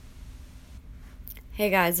Hey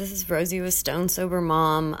guys, this is Rosie with Stone Sober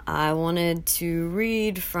Mom. I wanted to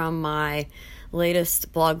read from my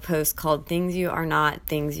latest blog post called Things You Are Not,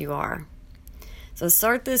 Things You Are. So I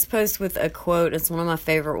start this post with a quote. It's one of my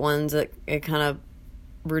favorite ones. It kind of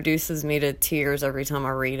reduces me to tears every time I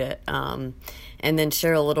read it. And then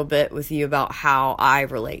share a little bit with you about how I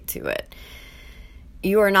relate to it.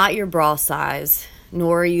 You are not your bra size,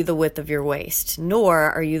 nor are you the width of your waist, nor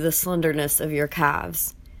are you the slenderness of your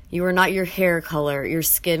calves. You are not your hair color, your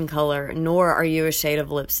skin color, nor are you a shade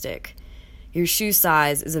of lipstick. Your shoe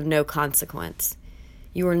size is of no consequence.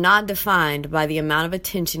 You are not defined by the amount of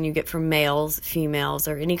attention you get from males, females,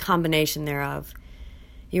 or any combination thereof.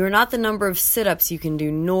 You are not the number of sit-ups you can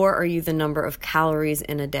do, nor are you the number of calories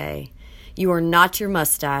in a day. You are not your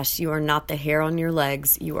mustache. You are not the hair on your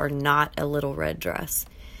legs. You are not a little red dress.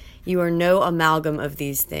 You are no amalgam of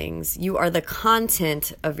these things. You are the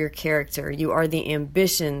content of your character. You are the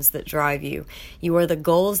ambitions that drive you. You are the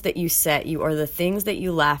goals that you set. You are the things that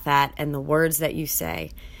you laugh at and the words that you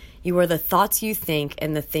say. You are the thoughts you think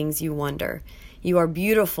and the things you wonder. You are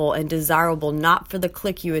beautiful and desirable not for the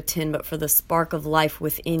clique you attend, but for the spark of life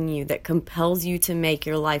within you that compels you to make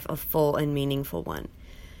your life a full and meaningful one.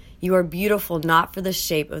 You are beautiful not for the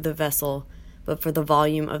shape of the vessel, but for the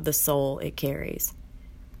volume of the soul it carries.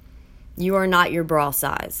 You are not your bra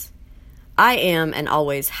size. I am and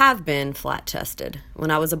always have been flat-chested.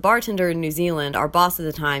 When I was a bartender in New Zealand, our boss at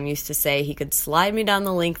the time used to say he could slide me down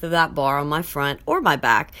the length of that bar on my front or my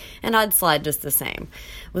back, and I'd slide just the same.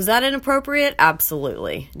 Was that inappropriate?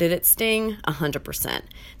 Absolutely. Did it sting? 100%.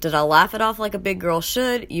 Did I laugh it off like a big girl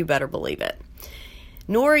should? You better believe it.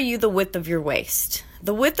 Nor are you the width of your waist.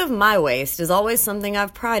 The width of my waist is always something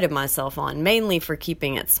I've prided myself on, mainly for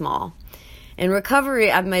keeping it small. In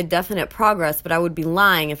recovery, I've made definite progress, but I would be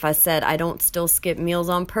lying if I said I don't still skip meals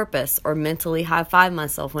on purpose or mentally high-five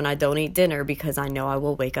myself when I don't eat dinner because I know I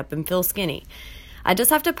will wake up and feel skinny. I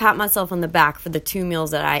just have to pat myself on the back for the 2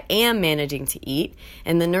 meals that I am managing to eat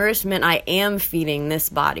and the nourishment I am feeding this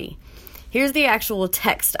body. Here's the actual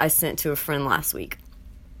text I sent to a friend last week.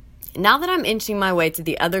 Now that I'm inching my way to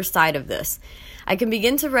the other side of this, I can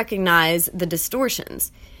begin to recognize the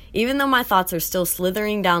distortions, even though my thoughts are still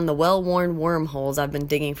slithering down the well-worn wormholes I've been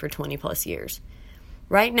digging for 20-plus years.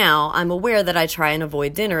 Right now, I'm aware that I try and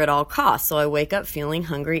avoid dinner at all costs, so I wake up feeling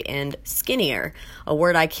hungry and skinnier, a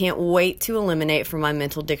word I can't wait to eliminate from my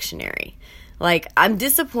mental dictionary. Like, I'm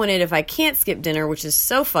disappointed if I can't skip dinner, which is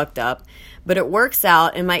so fucked up, but it works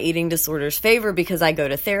out in my eating disorder's favor because I go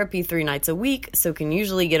to therapy 3 nights a week, so can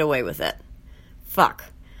usually get away with it. Fuck.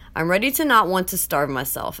 I'm ready to not want to starve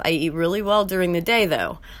myself. I eat really well during the day,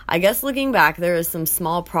 though. I guess looking back, there is some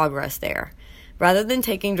small progress there. Rather than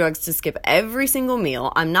taking drugs to skip every single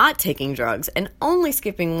meal, I'm not taking drugs and only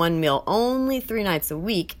skipping 1 meal only 3 nights a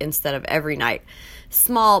week instead of every night.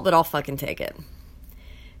 Small, but I'll fucking take it.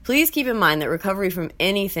 Please keep in mind that recovery from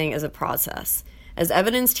anything is a process. As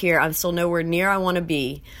evidenced here, I'm still nowhere near I want to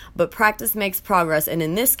be, but practice makes progress, and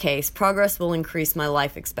in this case, progress will increase my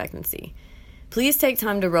life expectancy. Please take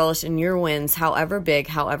time to relish in your wins, however big,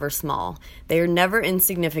 however small. They are never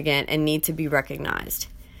insignificant and need to be recognized.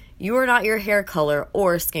 You are not your hair color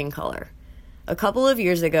or skin color. A couple of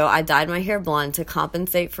years ago, I dyed my hair blonde to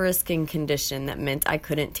compensate for a skin condition that meant I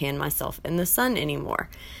couldn't tan myself in the sun anymore.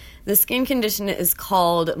 The skin condition is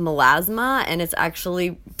called melasma, and it's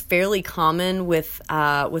actually fairly common with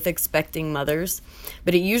expecting mothers,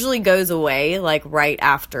 but it usually goes away like right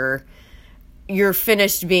after you're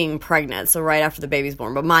finished being pregnant, so right after the baby's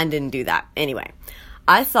born, but mine didn't do that. Anyway,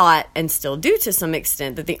 I thought, and still do to some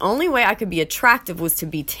extent, that the only way I could be attractive was to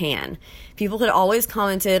be tan. People had always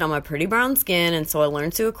commented on my pretty brown skin, and so I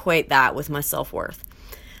learned to equate that with my self-worth.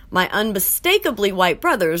 My unmistakably white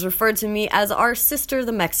brothers referred to me as our sister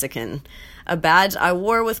the Mexican, a badge I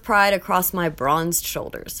wore with pride across my bronzed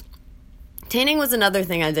shoulders. Tanning was another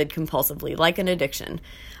thing I did compulsively, like an addiction.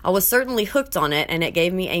 I was certainly hooked on it, and it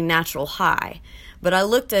gave me a natural high. But I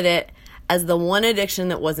looked at it as the one addiction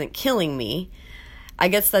that wasn't killing me. I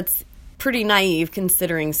guess that's pretty naive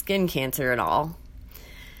considering skin cancer and all.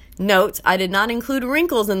 Note, I did not include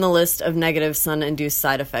wrinkles in the list of negative sun-induced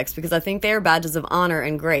side effects because I think they are badges of honor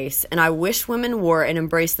and grace, and I wish women wore and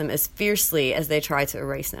embraced them as fiercely as they try to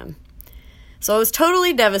erase them. So I was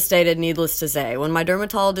totally devastated, needless to say, when my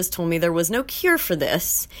dermatologist told me there was no cure for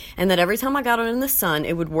this and that every time I got out in the sun,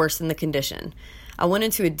 it would worsen the condition. I went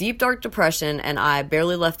into a deep, dark depression, and I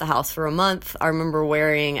barely left the house for a month. I remember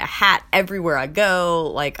wearing a hat everywhere I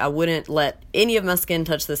go, like I wouldn't let any of my skin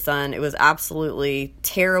touch the sun. It was absolutely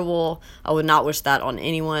terrible. I would not wish that on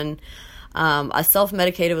anyone. I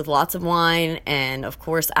self-medicated with lots of wine and, of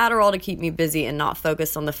course, Adderall to keep me busy and not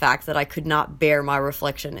focus on the fact that I could not bear my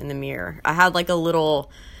reflection in the mirror. I had like a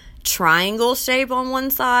little triangle shape on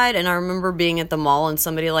one side, and I remember being at the mall and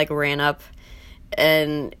somebody like ran up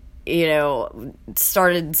and, you know,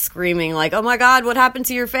 started screaming like, "Oh my God, what happened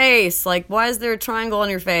to your face? Like, why is there a triangle on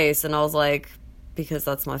your face?" And I was like, because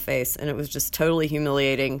that's my face. And it was just totally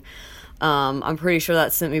humiliating. I'm pretty sure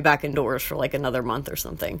that sent me back indoors for like another month or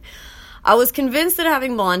something. I was convinced that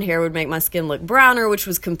having blonde hair would make my skin look browner, which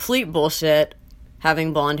was complete bullshit.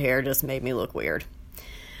 Having blonde hair just made me look weird.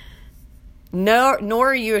 Nor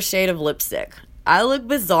are you a shade of lipstick. I look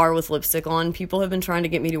bizarre with lipstick on. People have been trying to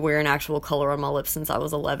get me to wear an actual color on my lips since I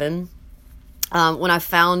was 11. When I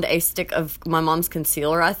found a stick of my mom's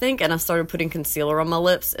concealer, I think, and I started putting concealer on my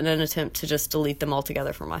lips in an attempt to just delete them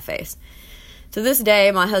altogether from my face. To this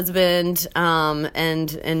day, my husband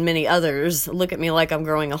and many others look at me like I'm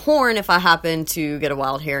growing a horn if I happen to get a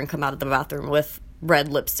wild hair and come out of the bathroom with red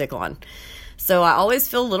lipstick on. So I always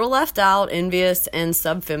feel a little left out, envious, and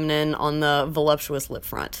sub-feminine on the voluptuous lip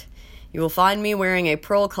front. You will find me wearing a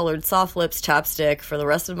pearl-colored soft lips chapstick for the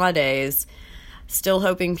rest of my days, still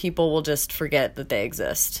hoping people will just forget that they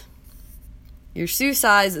exist. Your shoe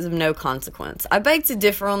size is of no consequence. I beg to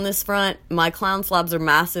differ on this front. My clown slabs are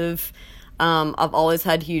massive. I've always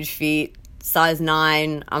had huge feet. Size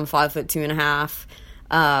 9. I'm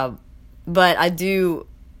 5'2.5". But I do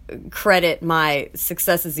credit my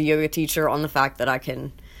success as a yoga teacher on the fact that I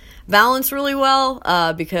can balance really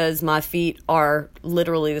well, because my feet are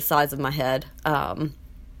literally the size of my head.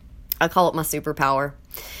 I call it my superpower.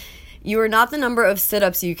 You are not the number of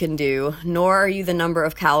sit-ups you can do, nor are you the number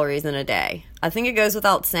of calories in a day. I think it goes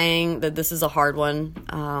without saying that this is a hard one.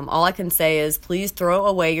 All I can say is please throw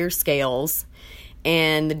away your scales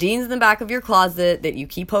and the jeans in the back of your closet that you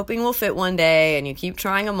keep hoping will fit one day, and you keep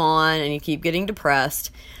trying them on and you keep getting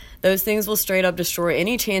depressed. Those things will straight up destroy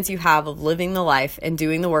any chance you have of living the life and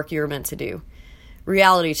doing the work you were meant to do.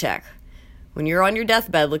 Reality check. When you're on your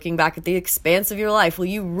deathbed looking back at the expanse of your life, will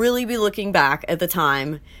you really be looking back at the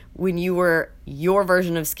time when you were your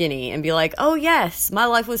version of skinny and be like, oh yes, my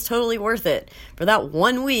life was totally worth it for that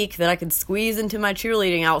 1 week that I could squeeze into my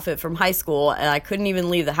cheerleading outfit from high school and I couldn't even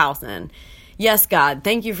leave the house in? Yes, God,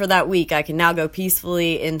 thank you for that week. I can now go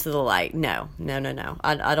peacefully into the light. No.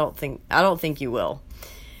 I don't think you will.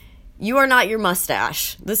 You are not your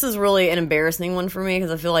mustache. This is really an embarrassing one for me because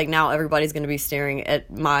I feel like now everybody's going to be staring at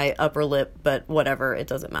my upper lip, but whatever, it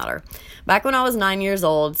doesn't matter. Back when I was 9 years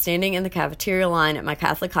old, standing in the cafeteria line at my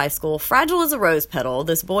Catholic high school, fragile as a rose petal,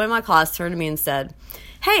 this boy in my class turned to me and said,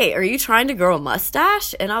 "Hey, are you trying to grow a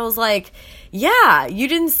mustache?" And I was like, yeah, you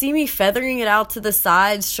didn't see me feathering it out to the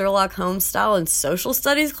sides Sherlock Holmes style in social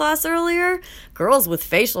studies class earlier? Girls with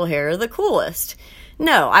facial hair are the coolest.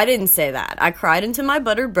 No, I didn't say that. I cried into my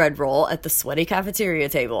buttered bread roll at the sweaty cafeteria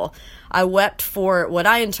table. I wept for what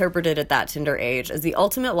I interpreted at that tender age as the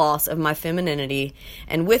ultimate loss of my femininity,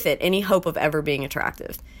 and with it, any hope of ever being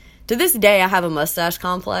attractive. To this day, I have a mustache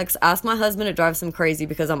complex. Ask my husband, it drives him crazy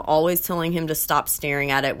because I'm always telling him to stop staring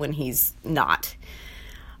at it when he's not.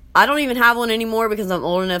 I don't even have one anymore because I'm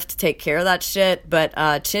old enough to take care of that shit,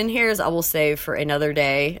 but chin hairs I will save for another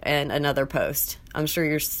day and another post. I'm sure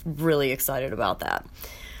you're really excited about that.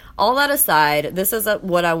 All that aside, this is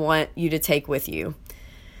what I want you to take with you.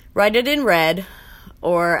 Write it in red,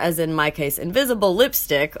 or as in my case, invisible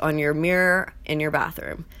lipstick on your mirror in your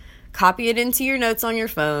bathroom. Copy it into your notes on your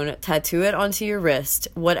phone, tattoo it onto your wrist,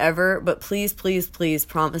 whatever, but please, please, please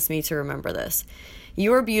promise me to remember this.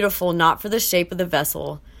 You are beautiful not for the shape of the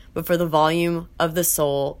vessel, but for the volume of the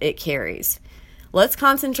soul it carries. Let's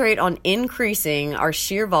concentrate on increasing our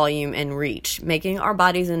sheer volume and reach, making our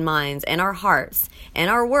bodies and minds and our hearts and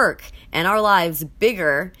our work and our lives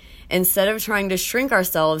bigger instead of trying to shrink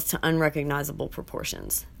ourselves to unrecognizable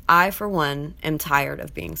proportions. I, for one, am tired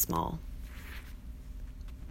of being small.